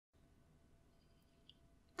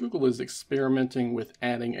Google is experimenting with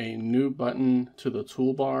adding a new button to the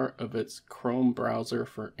toolbar of its Chrome browser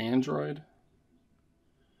for Android.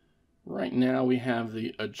 Right now we have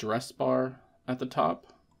the address bar at the top,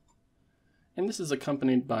 and this is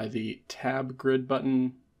accompanied by the tab grid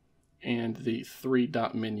button and the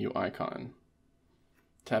three-dot menu icon.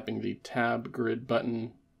 Tapping the tab grid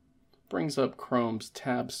button brings up Chrome's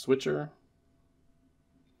tab switcher,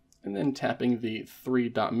 and then tapping the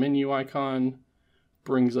three-dot menu icon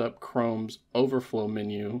brings up Chrome's overflow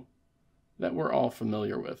menu that we're all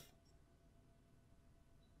familiar with.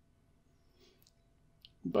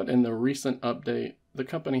 But in the recent update, the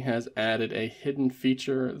company has added a hidden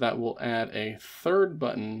feature that will add a third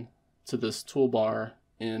button to this toolbar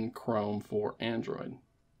in Chrome for Android.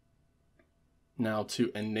 Now,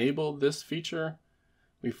 to enable this feature,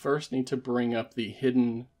 we first need to bring up the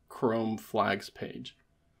hidden Chrome flags page.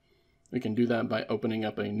 We can do that by opening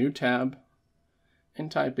up a new tab and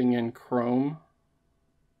typing in Chrome ://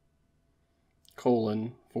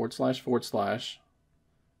 FLAGS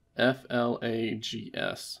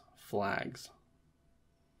flags.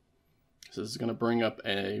 This is going to bring up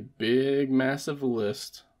a big, massive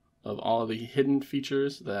list of all of the hidden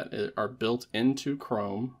features that are built into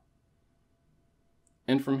Chrome.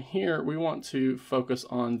 And from here, we want to focus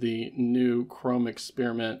on the new Chrome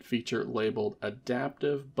experiment feature labeled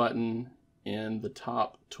Adaptive Button in the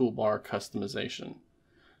top Toolbar Customization.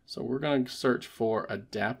 So we're going to search for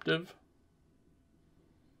Adaptive.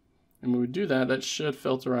 And when we do that, that should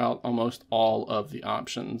filter out almost all of the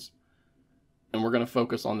options. And we're going to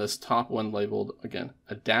focus on this top one labeled, again,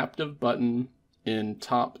 Adaptive Button in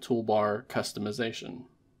top Toolbar Customization.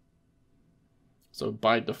 So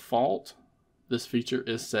by default, this feature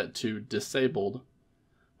is set to disabled,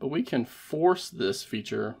 but we can force this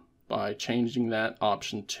feature by changing that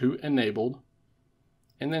option to enabled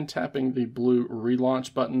and then tapping the blue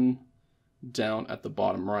relaunch button down at the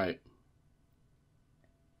bottom right.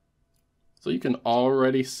 So you can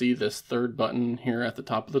already see this third button here at the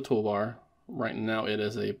top of the toolbar. Right now it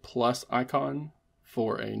is a plus icon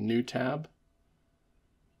for a new tab.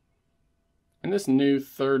 And this new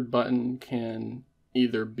third button can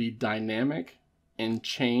either be dynamic and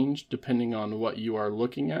change depending on what you are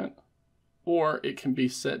looking at, or it can be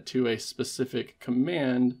set to a specific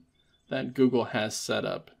command that Google has set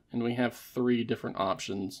up. And we have 3 different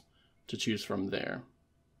options to choose from there.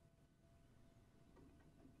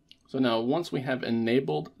 So now once we have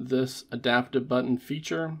enabled this adaptive button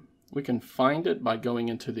feature, we can find it by going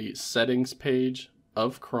into the settings page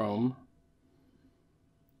of Chrome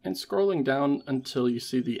and scrolling down until you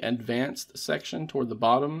see the advanced section toward the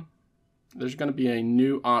bottom. There's going to be a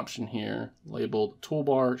new option here labeled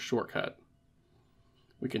Toolbar Shortcut.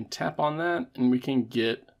 We can tap on that and we can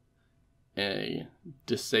get a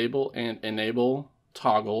disable and enable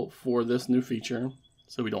toggle for this new feature,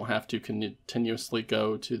 so we don't have to continuously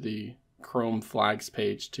go to the Chrome flags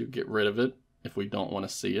page to get rid of it if we don't want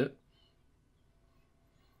to see it.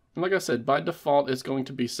 And like I said, by default it's going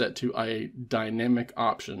to be set to a dynamic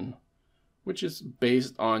option, which is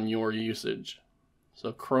based on your usage.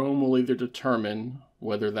 So Chrome will either determine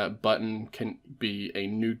whether that button can be a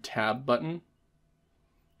new tab button,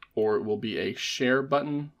 or it will be a share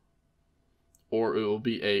button, or it will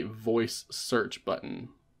be a voice search button.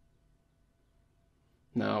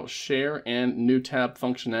 Now, share and new tab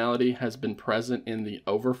functionality has been present in the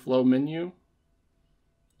overflow menu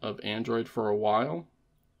of Android for a while.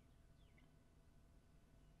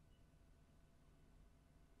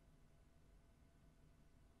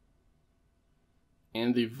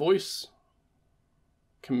 And the voice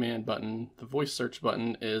command button, the voice search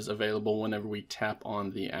button, is available whenever we tap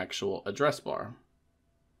on the actual address bar.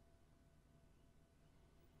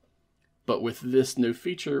 But with this new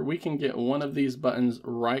feature, we can get one of these buttons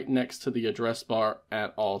right next to the address bar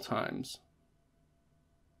at all times.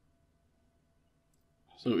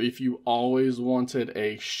 So if you always wanted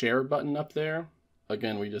a share button up there,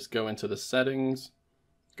 again, we just go into the settings,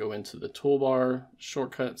 go into the toolbar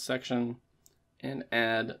shortcut section, and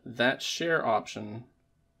add that share option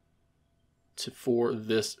for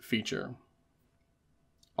this feature.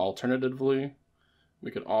 Alternatively,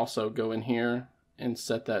 we could also go in here and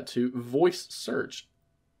set that to voice search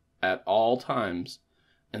at all times,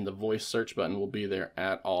 and the voice search button will be there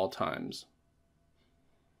at all times.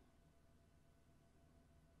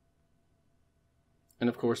 And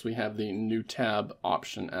of course we have the new tab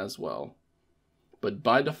option as well. But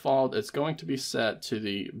by default it's going to be set to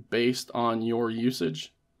the based on your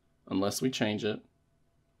usage unless we change it.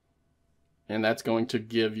 And that's going to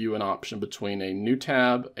give you an option between a new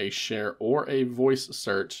tab, a share, or a voice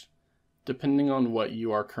search depending on what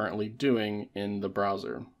you are currently doing in the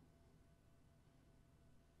browser.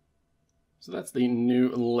 So that's the new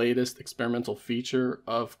latest experimental feature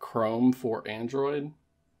of Chrome for Android.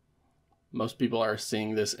 Most people are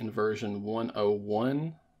seeing this in version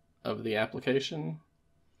 101 of the application,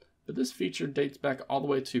 but this feature dates back all the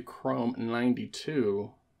way to Chrome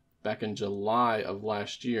 92 back in July of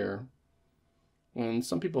last year, when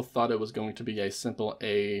some people thought it was going to be a simple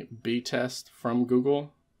A/B test from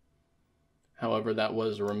Google. However, that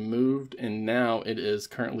was removed, and now it is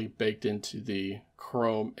currently baked into the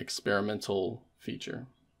Chrome experimental feature.